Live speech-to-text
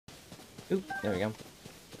Oop, there we go.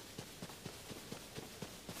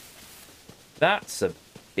 That's a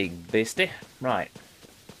big beastie. Right.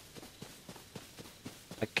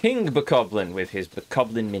 A king bokoblin with his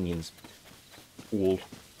bokoblin minions. Cool.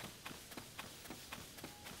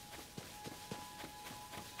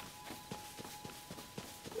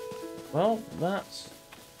 Well, that's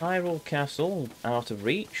Hyrule Castle out of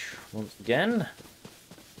reach once again.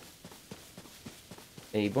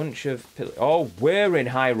 A bunch of oh, we're in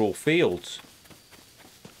Hyrule Fields.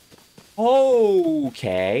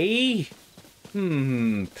 Okay.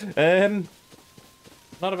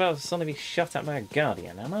 Not about to suddenly be shot at by a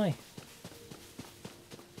guardian, am I?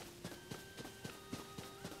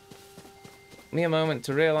 Give me a moment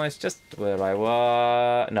to realise just where I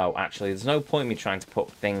was. No, actually, there's no point in me trying to put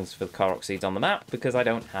things for the Korok seeds on the map because I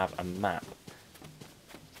don't have a map.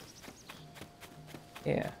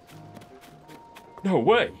 Yeah. No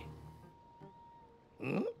way.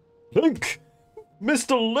 Link!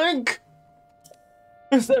 Mr. Link!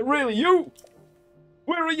 Is that really you?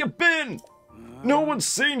 Where have you been? No one's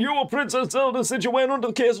seen you or Princess Zelda since you went under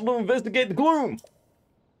the castle to investigate the gloom.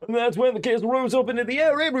 And that's when the castle rose up into the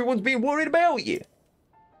air. Everyone's been worried about you.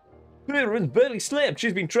 Purah's barely slept.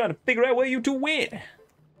 She's been trying to figure out where you two went.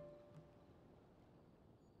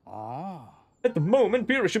 At the moment,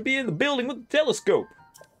 Purah should be in the building with the telescope.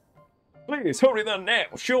 Please, hurry there now.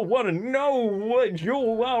 She'll want to know what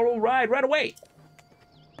you are all right away.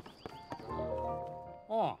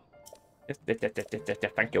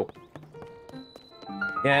 Thank you.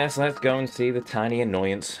 Yes, let's go and see the tiny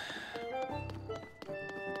annoyance.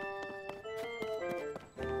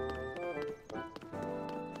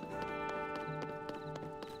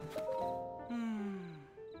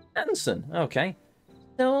 Hanson, okay.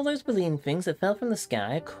 So all those balloon things that fell from the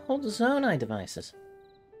sky are called Zonai devices.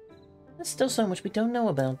 There's still so much we don't know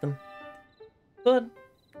about them. But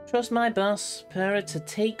trust my boss, Purah, to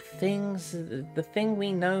take things, the thing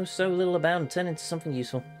we know so little about, and turn it into something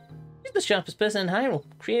useful. He's the sharpest person in Hyrule.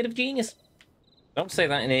 Creative genius. Don't say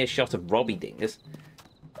that in earshot of Robbie Dingus.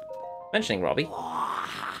 Mentioning Robbie.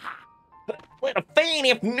 What a fine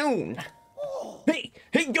afternoon. Hey,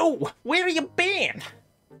 yo, where have you been?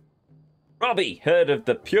 Robbie, heard of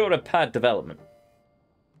the Purah pad development.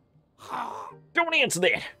 Don't answer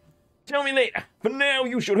that. Tell me later. For now,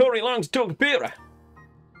 you should hurry along to talk to Purah.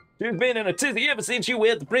 She's been in a tizzy ever since you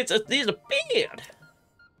had the princess disappeared.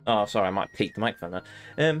 Oh, sorry, I might peek the microphone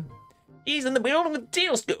there. She's in the building with the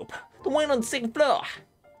telescope. The one on the second floor.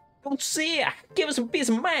 Go see her. Give us some peace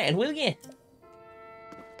of mind, will you?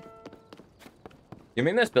 You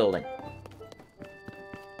mean this building?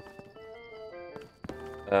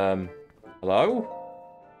 Hello?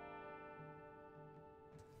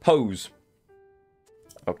 Pose.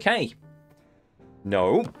 Okay.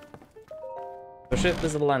 No. For sure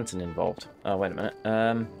there's a lantern involved. Oh, wait a minute.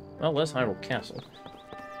 Well, there's Hyrule Castle.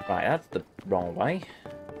 Right, that's the wrong way.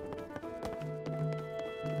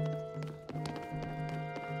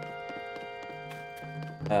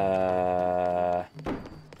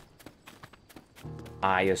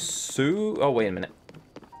 I assume... Oh, wait a minute.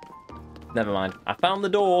 Never mind. I found the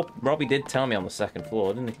door. Robbie did tell me on the second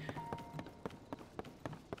floor, didn't he?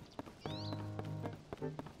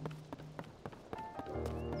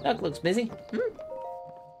 Doug looks busy.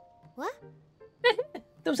 What?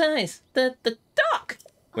 Those eyes. The duck.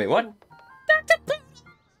 Wait, what?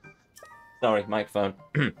 Sorry, microphone.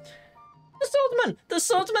 The swordsman! The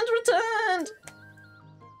swordsman's returned!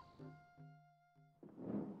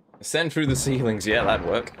 Ascend through the ceilings. Yeah, that'd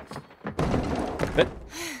work.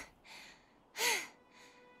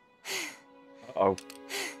 Uh-oh.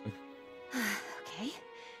 Okay.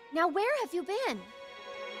 Now where have you been?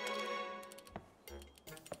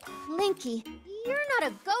 Linky, you're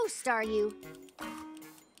not a ghost, are you?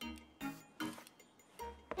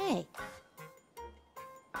 Hey.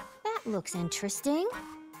 That looks interesting.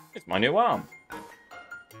 It's my new arm.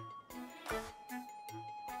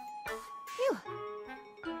 Phew.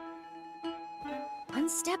 One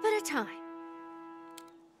step at a time.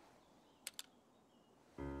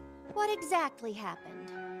 What exactly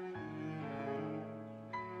happened?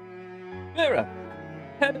 Purah,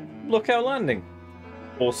 head of Lookout Landing.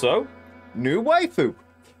 Also, new waifu.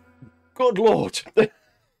 Good lord.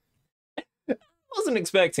 Wasn't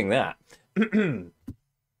expecting that.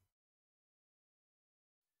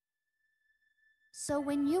 So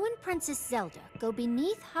when you and Princess Zelda go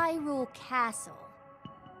beneath Hyrule Castle,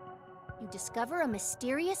 you discover a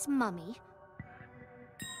mysterious mummy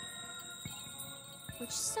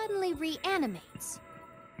which suddenly reanimates.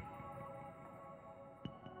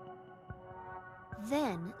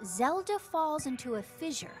 Then Zelda falls into a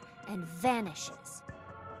fissure and vanishes.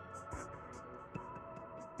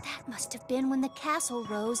 That must have been when the castle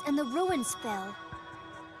rose and the ruins fell.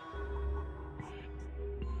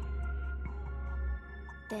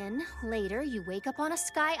 Then, later, you wake up on a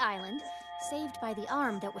sky island, saved by the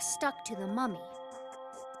arm that was stuck to the mummy.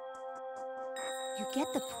 You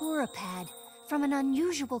get the Purah pad from an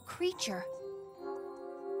unusual creature,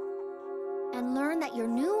 and learn that your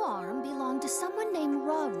new arm belonged to someone named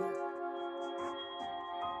Rauru.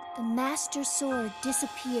 The Master Sword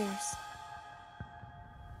disappears.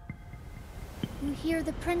 You hear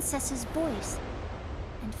the princess's voice,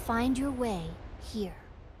 and find your way here.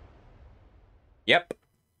 Yep.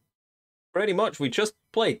 Pretty much, we just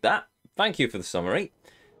played that. Thank you for the summary.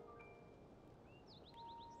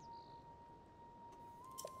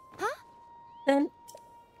 Huh? Then,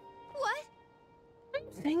 What?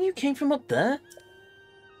 saying you came from up there?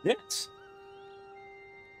 Yes.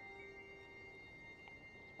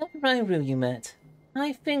 That Hyrule you met.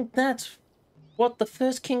 I think that's what the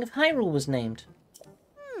first king of Hyrule was named.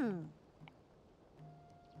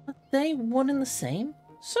 Are they one and the same?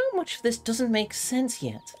 So much of this doesn't make sense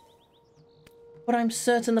yet. But I'm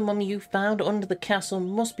certain the mummy you found under the castle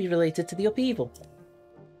must be related to the upheaval.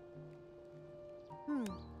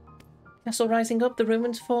 Castle rising up, the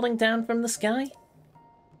ruins falling down from the sky.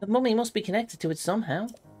 The mummy must be connected to it somehow.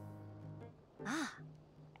 Ah.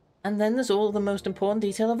 And then there's all the most important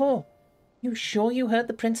detail of all. You sure you heard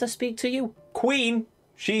the princess speak to you? Queen!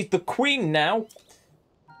 She's the queen now!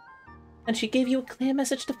 And she gave you a clear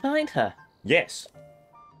message to find her? Yes.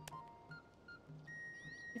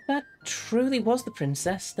 If that truly was the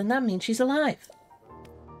princess, then that means she's alive.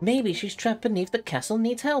 Maybe she's trapped beneath the castle and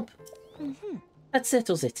needs help. That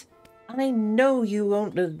settles it. I know you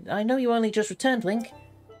only just returned, Link.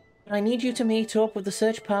 But I need you to meet up with the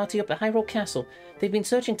search party up at Hyrule Castle. They've been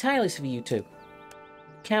searching tirelessly for you two.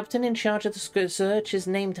 The captain in charge of the search is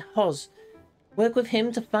named Hoz. Work with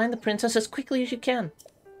him to find the princess as quickly as you can.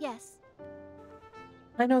 Yes.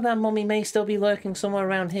 I know that mummy may still be lurking somewhere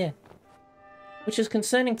around here. Which is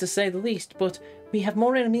concerning to say the least, but we have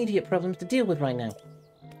more immediate problems to deal with right now.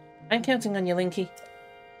 I'm counting on you, Linky.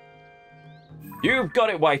 You've got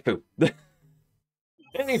it, waifu.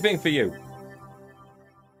 Anything for you.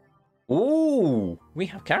 Ooh, we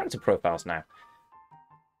have character profiles now.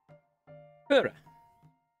 Purah,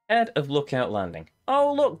 head of Lookout Landing.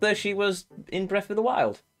 Oh, look, there she was in Breath of the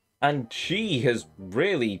Wild. And she has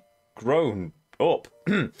really grown up.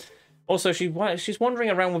 Also, she's wandering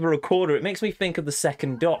around with a recorder. It makes me think of the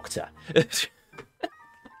Second Doctor.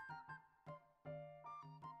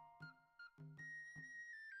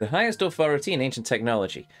 The highest authority in ancient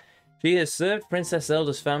technology. She has served Princess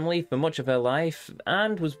Zelda's family for much of her life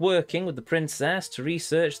and was working with the princess to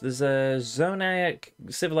research the Zonaic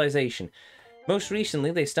civilization. Most recently,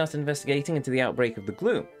 they started investigating into the outbreak of the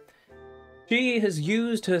Gloom. She has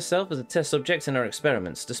used herself as a test subject in her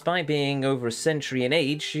experiments. Despite being over a century in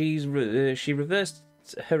age, she reversed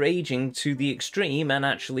her aging to the extreme and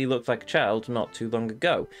actually looked like a child not too long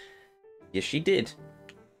ago. Yes, she did.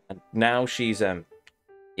 And now she's,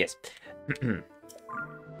 yes. To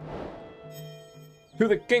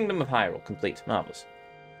the Kingdom of Hyrule. Complete. Marvellous.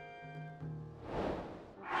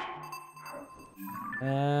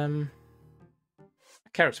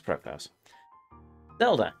 Character profiles.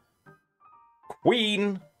 Zelda.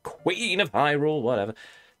 Queen of Hyrule, whatever.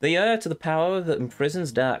 The heir to the power that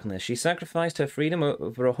imprisons darkness. She sacrificed her freedom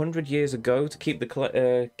over 100 years ago to keep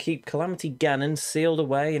Calamity Ganon sealed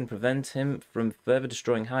away and prevent him from further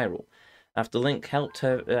destroying Hyrule. After Link helped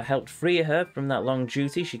free her from that long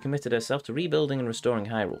duty, she committed herself to rebuilding and restoring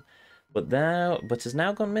Hyrule, but has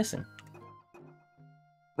now gone missing.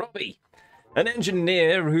 Robbie, an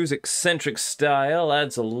engineer whose eccentric style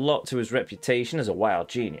adds a lot to his reputation as a wild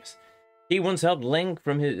genius. He once helped Link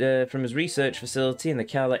from his research facility in the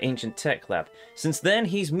Kala Ancient Tech Lab. Since then,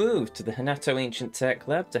 he's moved to the Hanato Ancient Tech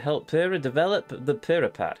Lab to help Purah develop the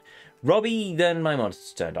Purah Pad. Robbie, then my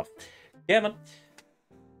monitor's turned off. Yeah, man.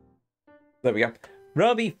 There we go.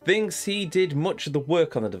 Robbie thinks he did much of the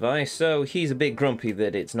work on the device, so he's a bit grumpy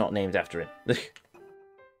that it's not named after him.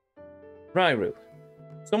 Rairu.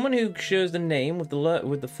 Someone who shares the name with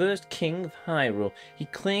the first king of Hyrule. He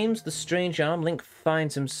claims the strange arm Link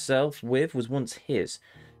finds himself with was once his.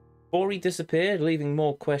 Before he disappeared, leaving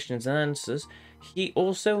more questions and answers, he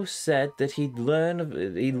also said that he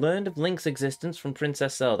learned of Link's existence from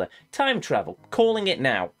Princess Zelda. Time travel, calling it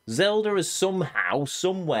now. Zelda has somehow,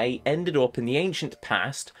 some way, ended up in the ancient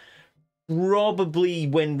past, probably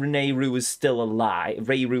when Rayru was still alive,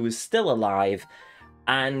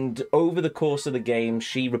 and over the course of the game,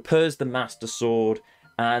 she repairs the Master Sword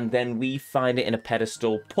and then we find it in a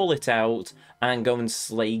pedestal, pull it out, and go and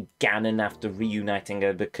slay Ganon after reuniting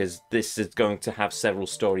her, because this is going to have several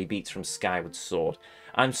story beats from Skyward Sword.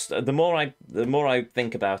 The more I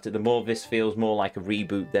think about it, the more this feels more like a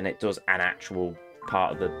reboot than it does an actual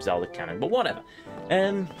part of the Zelda canon. But whatever.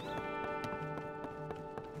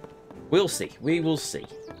 We'll see. We will see.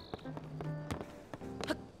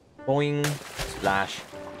 Boing. Splash.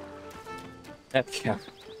 Okay.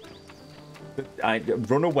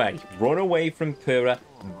 Run away. Run away from Purah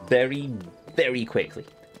very, very quickly.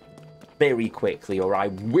 Very quickly, or I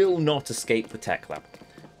will not escape the tech lab.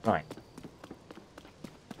 Right.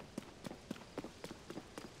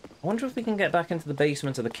 I wonder if we can get back into the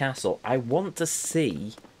basement of the castle. I want to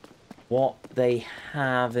see what they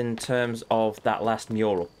have in terms of that last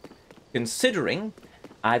mural. Considering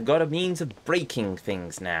I've got a means of breaking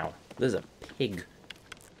things now. There's a pig.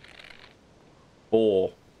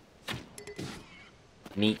 Boar.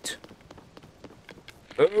 Meat.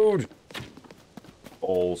 Food.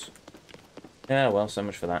 Balls. Yeah, well, so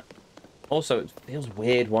much for that. Also, it feels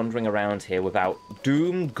weird wandering around here without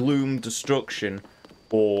doom, gloom, destruction,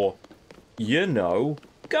 or, you know,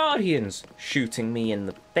 guardians shooting me in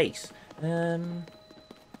the face.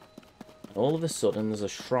 All of a sudden, there's a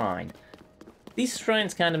shrine. These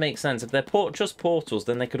shrines kind of make sense. If they're just portals,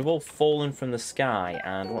 then they could have all fallen from the sky.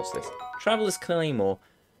 And what's this? Traveler's Claymore.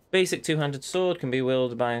 Basic two-handed sword can be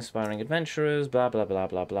wielded by inspiring adventurers. Blah, blah, blah,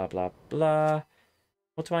 blah, blah, blah, blah.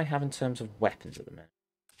 What do I have in terms of weapons at the minute?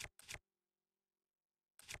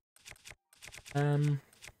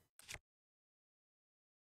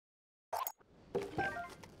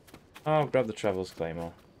 I'll grab the Traveler's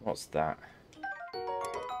Claymore. What's that?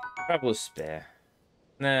 Traveler's Spear.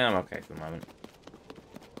 Nah, I'm okay for the moment.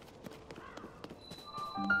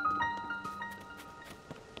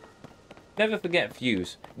 Never forget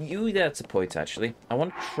Fuse. That's a point, actually. I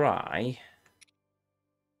want to try...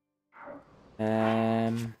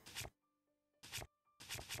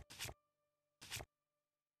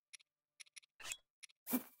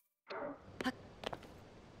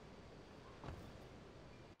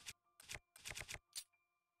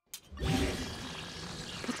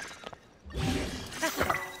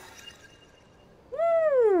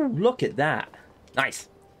 Look at that. Nice.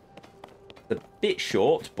 It's a bit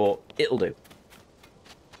short, but it'll do.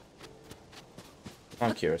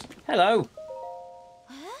 I'm curious. Hello.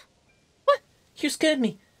 Huh? What? You scared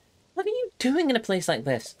me. What are you doing in a place like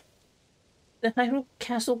this? The Hyrule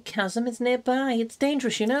Castle chasm is nearby. It's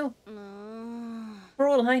dangerous, you know. For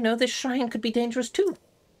all I know, this shrine could be dangerous too.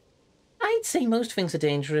 I'd say most things are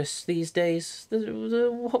dangerous these days.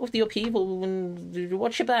 What with the upheaval and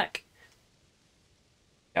watch your back.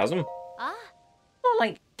 Chasm? Ah. Not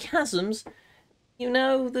like chasms. You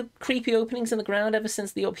know, the creepy openings in the ground ever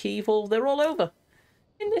since the upheaval, they're all over.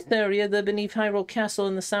 In this area, they're beneath Hyrule Castle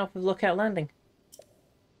in the south of Lookout Landing.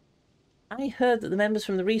 I heard that the members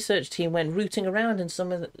from the research team went rooting around in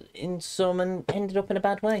some and ended up in a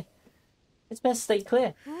bad way. It's best to stay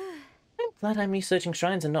clear. I'm glad I'm researching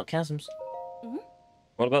shrines and not chasms.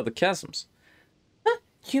 What about the chasms? Huh?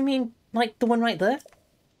 You mean like the one right there?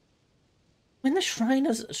 When the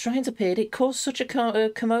shrines appeared, it caused such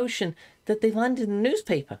a commotion that they landed in the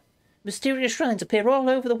newspaper. Mysterious shrines appear all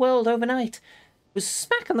over the world overnight. It was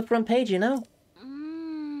smack on the front page, you know.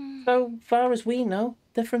 So far as we know,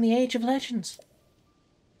 they're from the Age of Legends.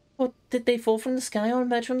 Or did they fall from the sky or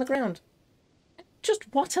emerge from the ground?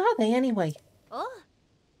 Just what are they, anyway? Oh.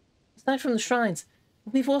 Aside from the shrines,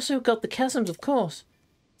 we've also got the chasms, of course.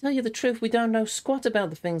 To tell you the truth, we don't know squat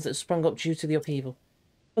about the things that sprung up due to the upheaval.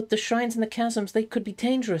 But the shrines and the chasms, they could be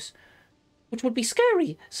dangerous, which would be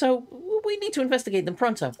scary, so we need to investigate them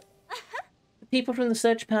pronto. The people from the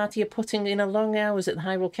search party are putting in a long hours at the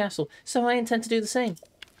Hyrule Castle, so I intend to do the same.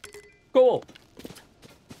 Cool.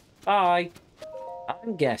 Bye.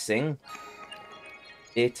 I'm guessing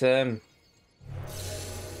it,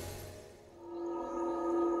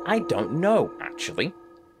 I don't know, actually.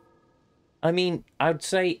 I mean, I'd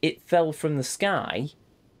say it fell from the sky,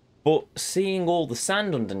 but seeing all the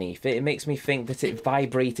sand underneath it, it makes me think that it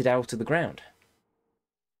vibrated out of the ground.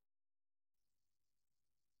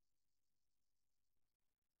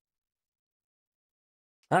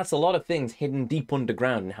 That's a lot of things hidden deep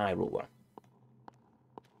underground in Hyrule.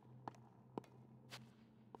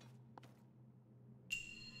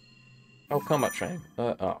 Oh, combat train.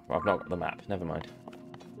 Oh, I've not got the map. Never mind.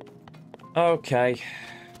 Okay.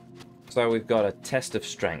 So we've got a test of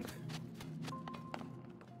strength.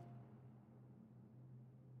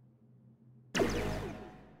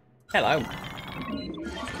 Hello.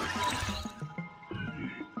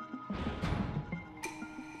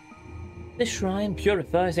 This shrine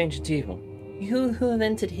purifies ancient evil. You who have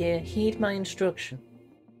entered here, heed my instruction.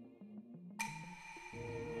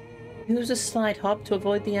 Use a slide hop to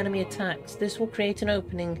avoid the enemy attacks. This will create an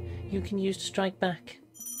opening you can use to strike back.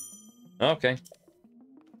 Okay.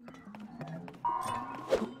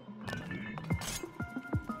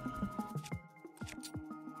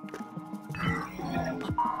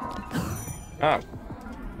 Ah.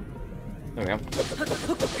 There we go.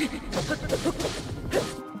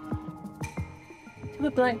 Do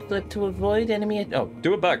a backflip to avoid enemy. Oh,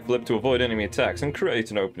 do a backflip to avoid enemy attacks and create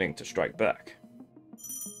an opening to strike back.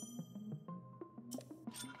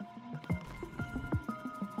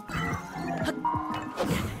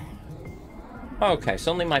 Okay,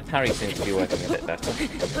 suddenly my parry seems to be working a bit better.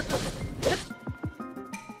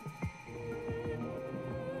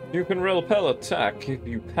 You can repel attack if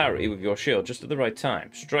you parry with your shield just at the right time.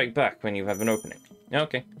 Strike back when you have an opening.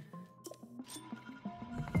 Okay.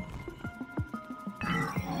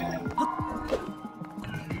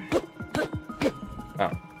 Oh.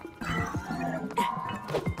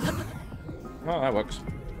 Oh, that works.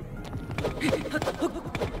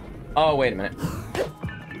 Oh, wait a minute.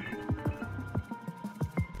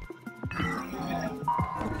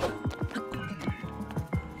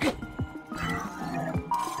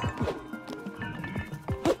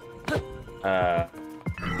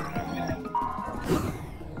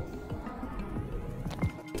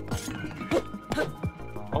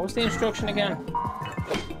 What was the instruction again?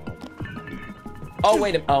 Oh,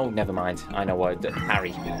 wait a... Oh, never mind. I know what...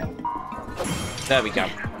 Harry. There we go.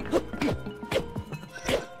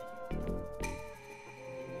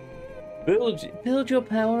 Build your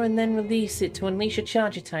power and then release it to unleash a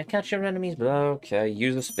charge attack. Catch your enemies. Okay,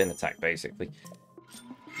 use a spin attack, basically.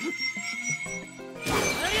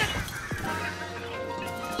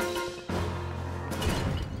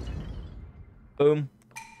 Boom.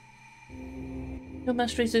 Your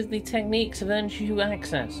masteries of the techniques have earned you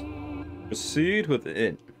access. Proceed with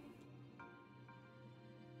it.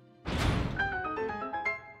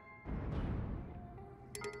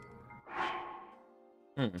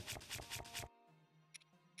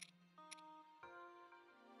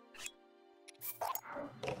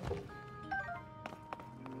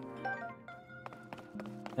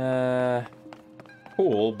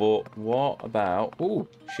 Cool, but what about... Ooh,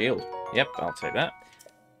 shield. Yep, I'll take that.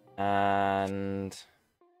 And...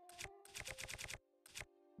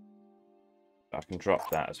 I can drop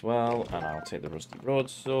that as well, and I'll take the rusty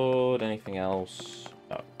broadsword. Anything else?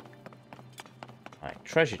 Oh. Right,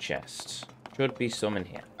 treasure chests. Should be some in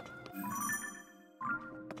here.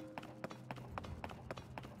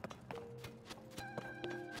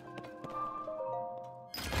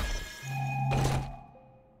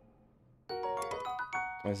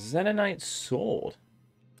 A Zenonite sword.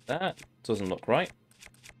 That doesn't look right.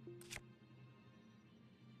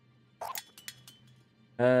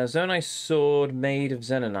 Zonite sword made of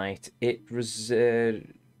Zenonite. It resonates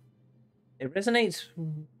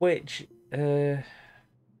which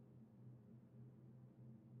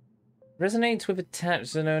resonates with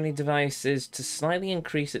attached Zenoni devices to slightly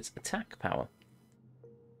increase its attack power.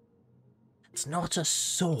 It's not a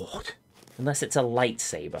sword. Unless it's a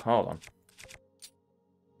lightsaber. Hold on.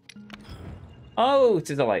 Oh,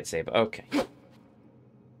 it is a lightsaber. Okay.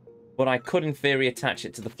 But I could, in theory, attach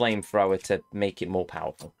it to the flamethrower to make it more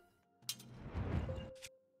powerful.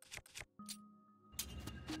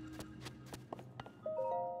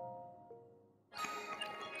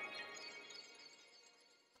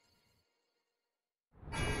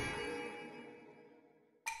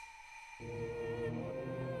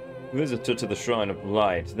 Visitor to the Shrine of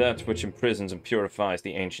Light, that which imprisons and purifies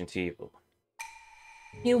the ancient evil.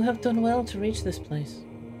 You have done well to reach this place.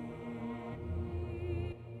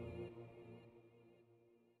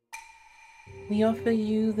 We offer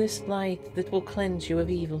you this light that will cleanse you of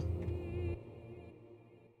evil.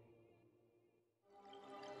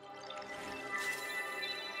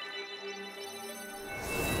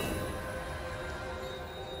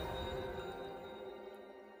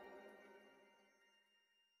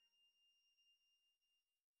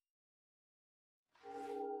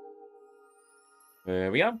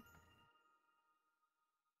 There we go.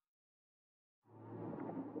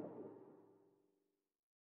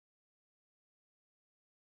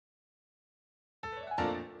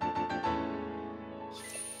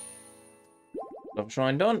 Love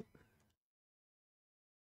shrine done.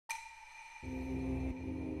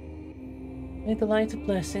 May the light of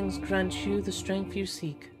blessings grant you the strength you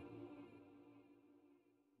seek.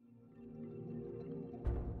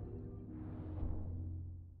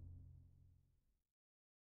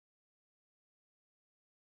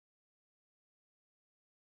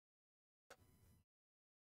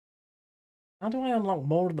 How do I unlock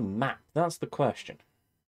more of the map? That's the question.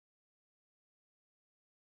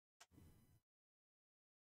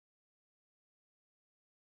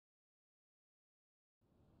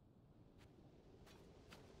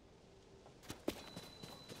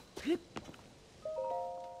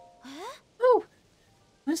 Oh,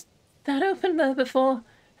 was that open there before?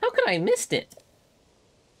 How could I have missed it?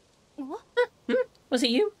 What? Was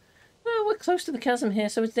it you? Well, we're close to the chasm here,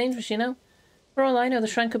 so it's dangerous, you know. For all I know, the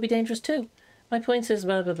shrine could be dangerous too. My point is,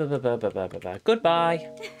 blah, blah, blah, blah, blah, blah, blah, blah, blah. Goodbye.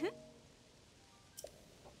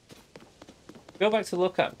 Go back to the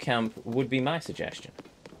lookout camp would be my suggestion.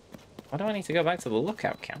 Why do I need to go back to the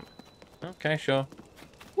lookout camp? Okay, sure.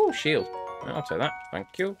 Ooh, shield. I'll take that.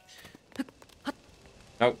 Thank you.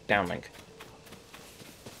 Oh, downlink.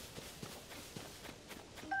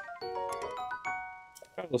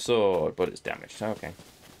 Got the sword, but it's damaged. Okay.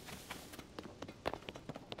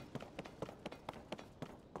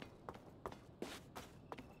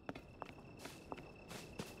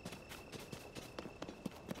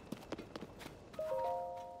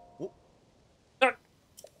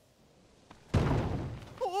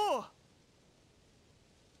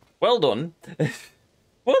 Well done.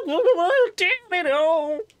 What? Damn it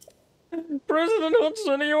all! President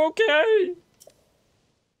Hudson, are you okay?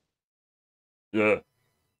 Yeah.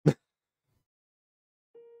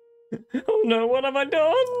 Oh no, what have I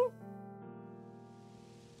done?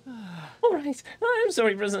 All right, I'm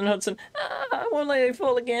sorry, President Hudson. I won't let you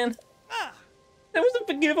fall again. That was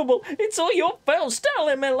unforgivable. It's all your fault,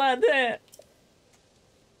 starting me like that.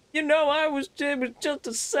 You know, it was just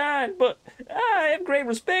a sign, but I have great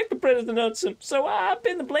respect for President Hudson, so I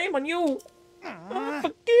pin the blame on you.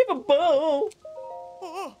 Unforgivable.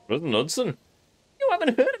 President Hudson? You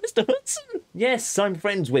haven't heard of Mr. Hudson? Yes, I'm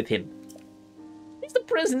friends with him. He's the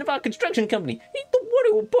president of our construction company. He's the one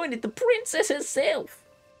who appointed the princess herself.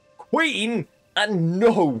 Queen?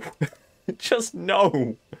 No. Just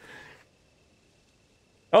no.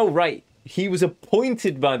 Oh, right. He was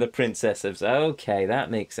appointed by the princesses. Okay,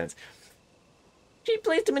 that makes sense. She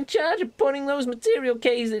placed him in charge of putting those material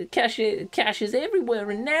caches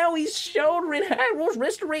everywhere, and now he's shouldering Hyrule's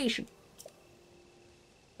restoration.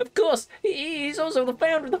 Of course, he's also the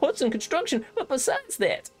founder of the Hudson Construction, but besides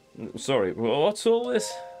that... Sorry, what's all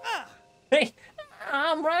this? Hey,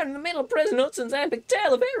 I'm right in the middle of President Hudson's epic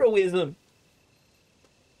tale of heroism.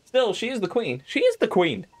 Still, she is the queen. She is the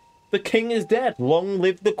queen. The king is dead. Long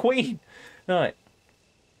live the queen. Right.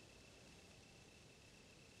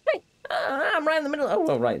 Hey, I'm right in the middle of...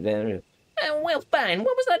 Oh, right there. Well, fine.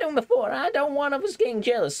 What was I doing before? I don't want us getting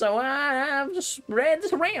jealous, so I've just spread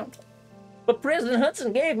this around. But President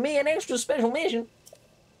Hudson gave me an extra special mission.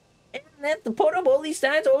 And that's to put up all these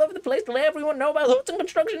signs all over the place to let everyone know about Hudson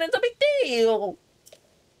Construction. It's a big deal.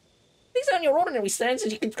 These aren't your ordinary signs,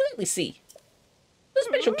 as you can clearly see. The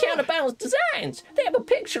special counterbalance designs. They have a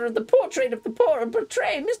picture of the portrait of the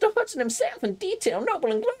portray Mr. Hudson himself in detail, noble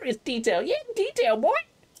and glorious detail. Yeah, detail, boy.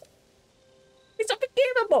 It's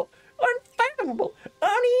unforgivable, unfathomable,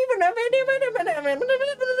 uneven,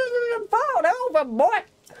 fall over, boy.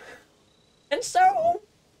 And so,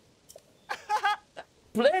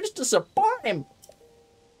 pledge to support him.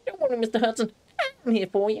 Don't worry, Mr. Hudson. I'm here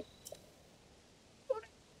for you.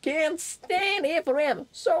 Can't stand here forever,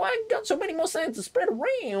 so I got so many more signs to spread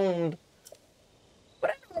around. But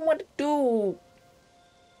I don't know what to do.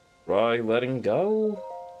 Try letting go.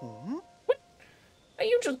 What? Are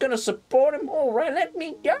you just gonna support him? All right, let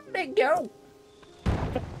me go. Let go.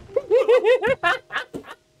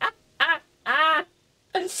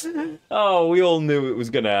 Oh, we all knew it was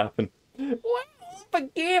gonna happen. What?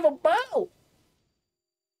 Unforgivable.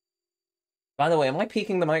 By the way, am I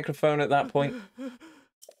peeking the microphone at that point?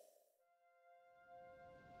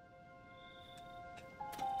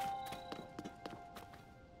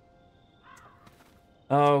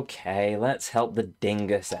 Okay, let's help the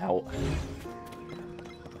dingus out.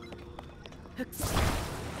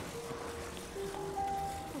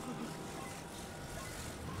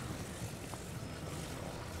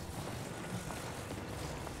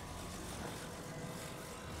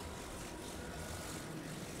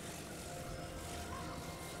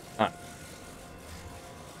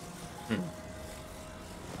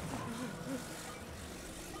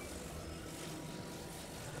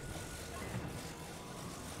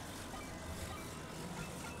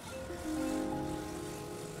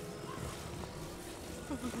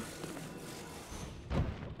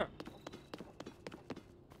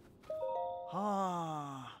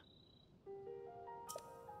 Ah.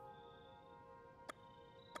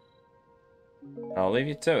 I'll leave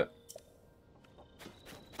you to it.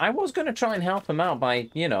 I was going to try and help him out by,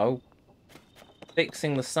 you know,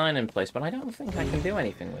 fixing the sign in place, but I don't think I can do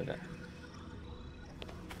anything with it.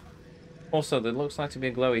 Also, there looks like to be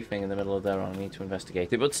a glowy thing in the middle of there. I need to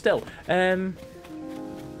investigate it, but still, huh.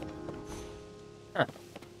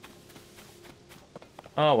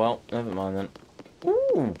 Oh well, never mind then.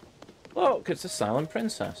 Ooh, look, it's a silent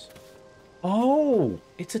princess. Oh,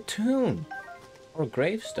 it's a tomb or a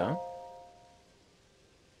gravestone.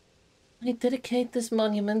 I dedicate this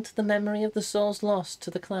monument to the memory of the souls lost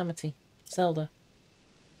to the calamity. Zelda.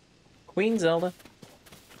 Queen Zelda.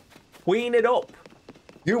 Queen it up!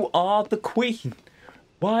 You are the queen!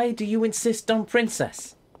 Why do you insist on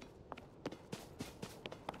princess?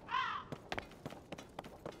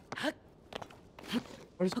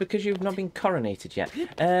 Or is it because you've not been coronated yet?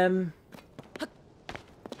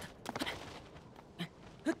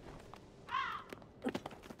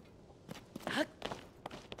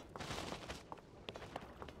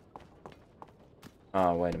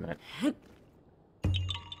 Oh, wait a minute.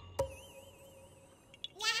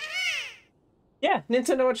 Yeah,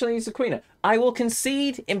 Nintendo actually needs a queen. I will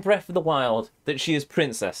concede in Breath of the Wild that she is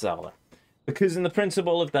Princess Zelda. Because in the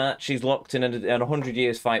principle of that, she's locked in a 100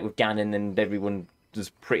 years fight with Ganon and everyone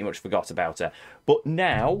just pretty much forgot about her. But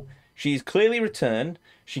now, she's clearly returned.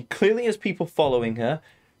 She clearly has people following her.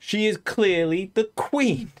 She is clearly the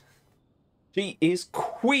queen. She is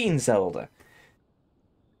Queen Zelda.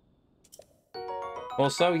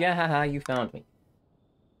 Also, yeah, haha, you found me.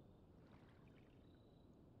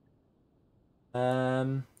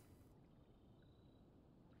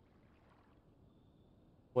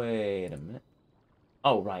 Wait a minute.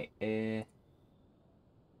 Oh, right.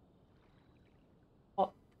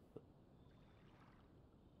 What?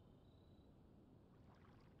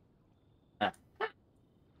 Ah.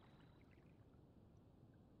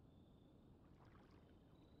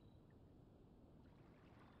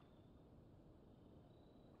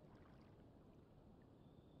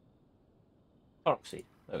 Proxy.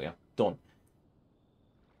 There we go. Done.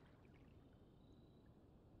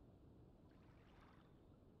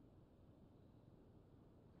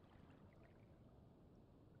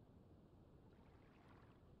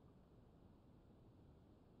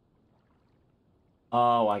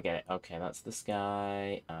 Oh, I get it. Okay, that's the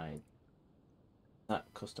sky. That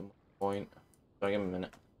custom point. Sorry, give me a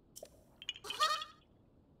minute.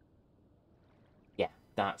 Yeah,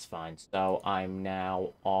 that's fine. So I'm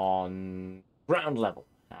now on ground level.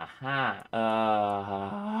 Aha.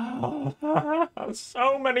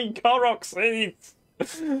 So many Korok seeds.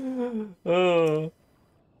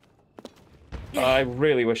 I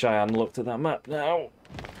really wish I hadn't looked at that map now.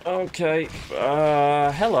 Okay.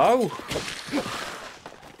 Hello.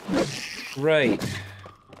 Great.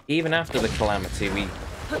 Even after the calamity, we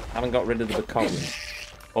haven't got rid of the Bacoblin.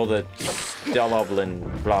 Or the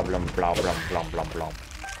Stoloblin, blah blah blah blah blah blah blah.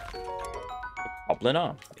 Goblin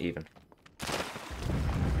arm, even.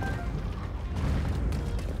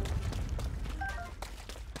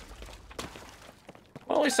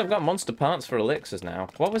 Well, at least I've got monster parts for elixirs now.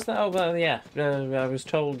 What was that over? Yeah, I was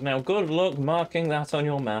told now. Good luck marking that on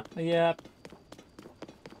your map. Yep.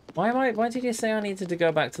 Why did you say I needed to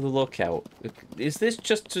go back to the lookout? Is this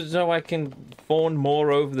just so I can fawn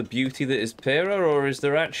more over the beauty that is Purah, or is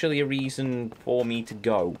there actually a reason for me to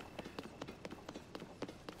go?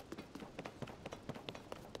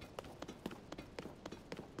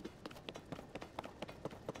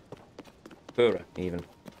 Purah, even.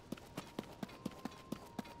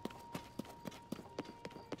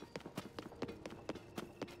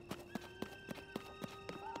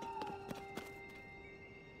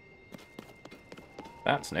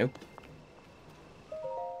 That's new.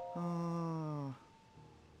 Hard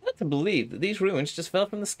to believe that these ruins just fell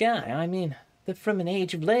from the sky. I mean, they're from an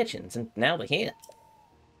age of legends, and now they're here.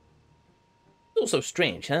 It's also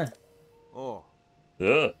strange, huh? Oh.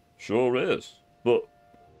 Yeah, sure is. But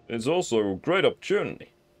it's also a great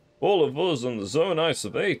opportunity. All of us on the Zone Ice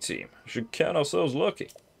of A team should count ourselves lucky.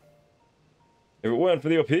 If it weren't for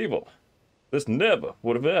the upheaval, this never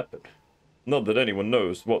would have happened. Not that anyone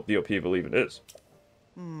knows what the upheaval even is.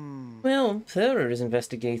 Well, Purah is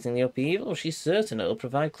investigating the upheaval. She's certain it'll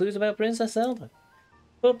provide clues about Princess Zelda.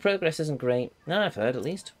 But progress isn't great. I've heard, at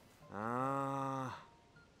least.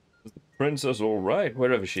 Is the princess alright,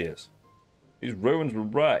 wherever she is? These ruins were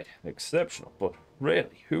right, exceptional, but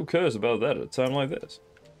really, who cares about that at a time like this?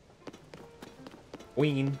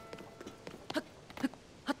 Queen.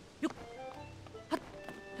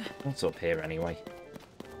 What's up here, anyway?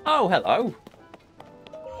 Oh, hello!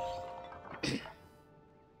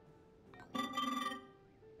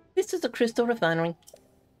 This is the crystal refinery.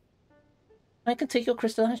 I can take your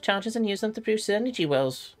crystallized charges and use them to produce energy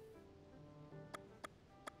wells.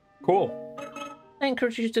 Cool. I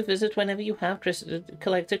encourage you to visit whenever you have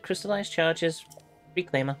collected crystallized charges.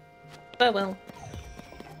 Reclaimer. Farewell.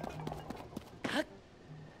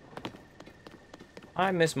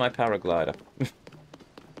 I miss my paraglider.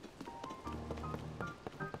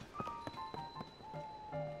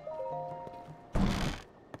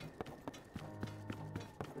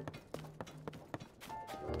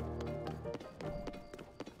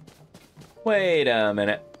 Wait a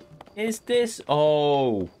minute. Is this...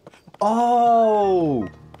 Oh. Oh!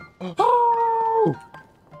 Oh!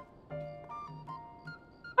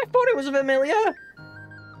 I thought it was familiar.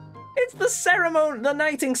 It's the ceremony, the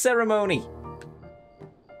knighting ceremony.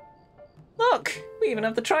 Look, we even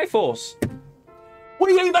have the Triforce.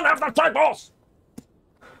 We even have the Triforce!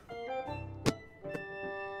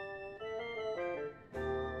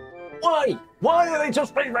 Why? Why are they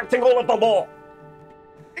just redirecting all of the lore?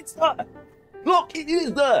 It's not. Look, it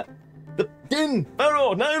is there. The Din,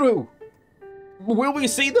 Purah, Nairu. Will we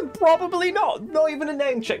see them? Probably not. Not even a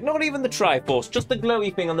name check. Not even the Triforce. Just the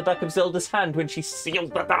glowy thing on the back of Zelda's hand when she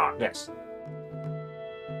sealed the darkness.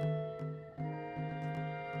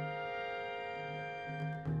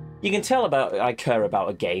 You can tell I care about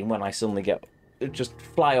a game when I suddenly just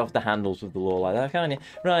fly off the handles with the lore like that, can't you?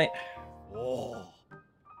 Right. Oh.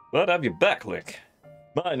 Glad to have you back, Link.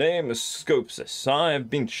 My name is Scopsis. I have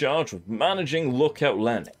been charged with managing Lookout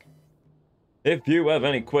Landing. If you have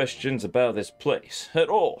any questions about this place at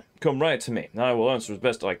all, come right to me. I will answer as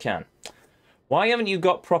best I can. Why haven't you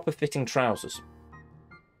got proper fitting trousers?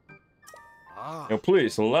 Now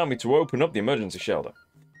please allow me to open up the emergency shelter.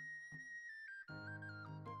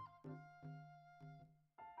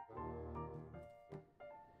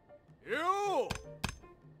 You!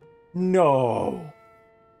 No!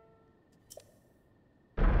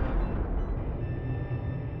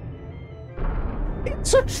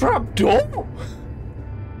 It's a trapdoor!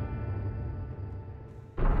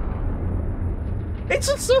 It's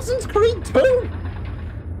Assassin's Creed 2!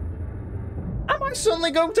 Am I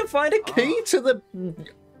suddenly going to find a key to the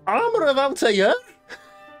armor of Altair?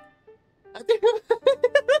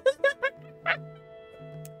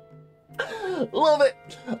 Love it!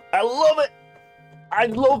 I love it! I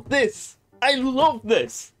love this! I love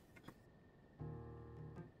this!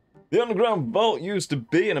 The underground vault used to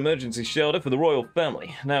be an emergency shelter for the royal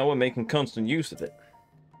family. Now we're making constant use of it.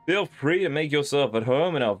 Feel free to make yourself at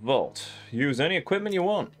home in our vault. Use any equipment you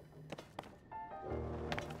want.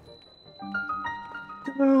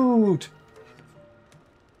 Dude!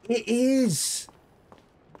 It is!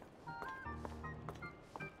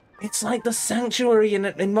 It's like the sanctuary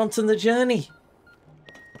in Monster the Journey.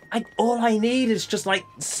 All I need is just like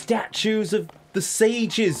statues of the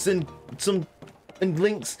sages and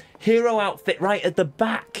Link's hero outfit right at the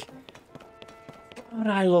back. God,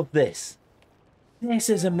 I love this. This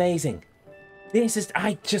is amazing. This is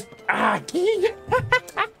Hello.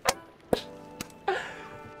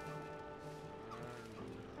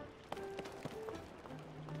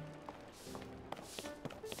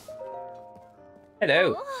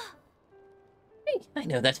 Hey, I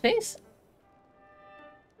know that face.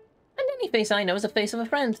 And any face I know is a face of a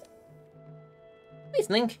friend.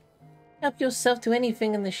 Please, Link. Help yourself to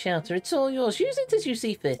anything in the shelter. It's all yours. Use it as you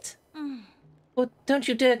see fit. But don't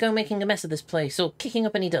you dare go making a mess of this place or kicking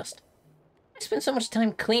up any dust. I spent so much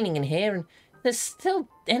time cleaning in here and there's still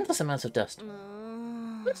endless amounts of dust.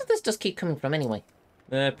 Where does this dust keep coming from anyway?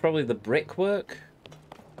 Probably the brickwork.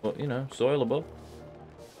 But, you know, soil above.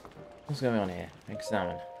 What's going on here?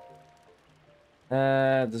 Examine.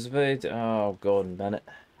 There's a bit... Oh, Gordon Bennett.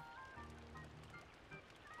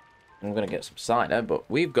 I'm going to get some cider, but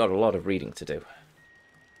we've got a lot of reading to do.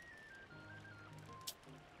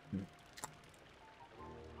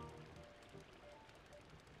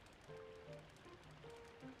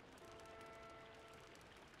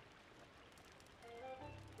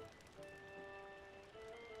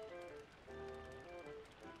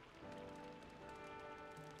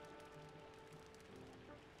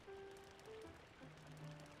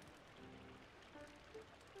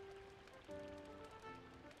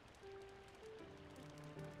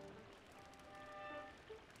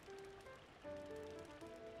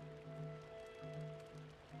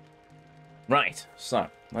 Right, so,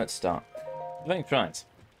 let's start. Very shrines.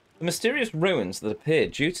 The mysterious ruins that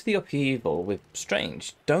appeared due to the upheaval with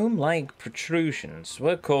strange, dome-like protrusions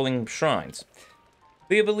were calling shrines.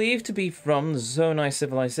 They are believed to be from the Zonai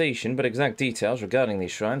civilization, but exact details regarding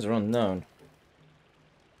these shrines are unknown.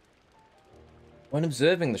 When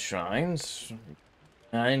observing the shrines,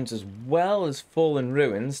 and as well as fallen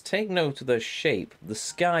ruins, take note of their shape, the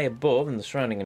sky above and the surrounding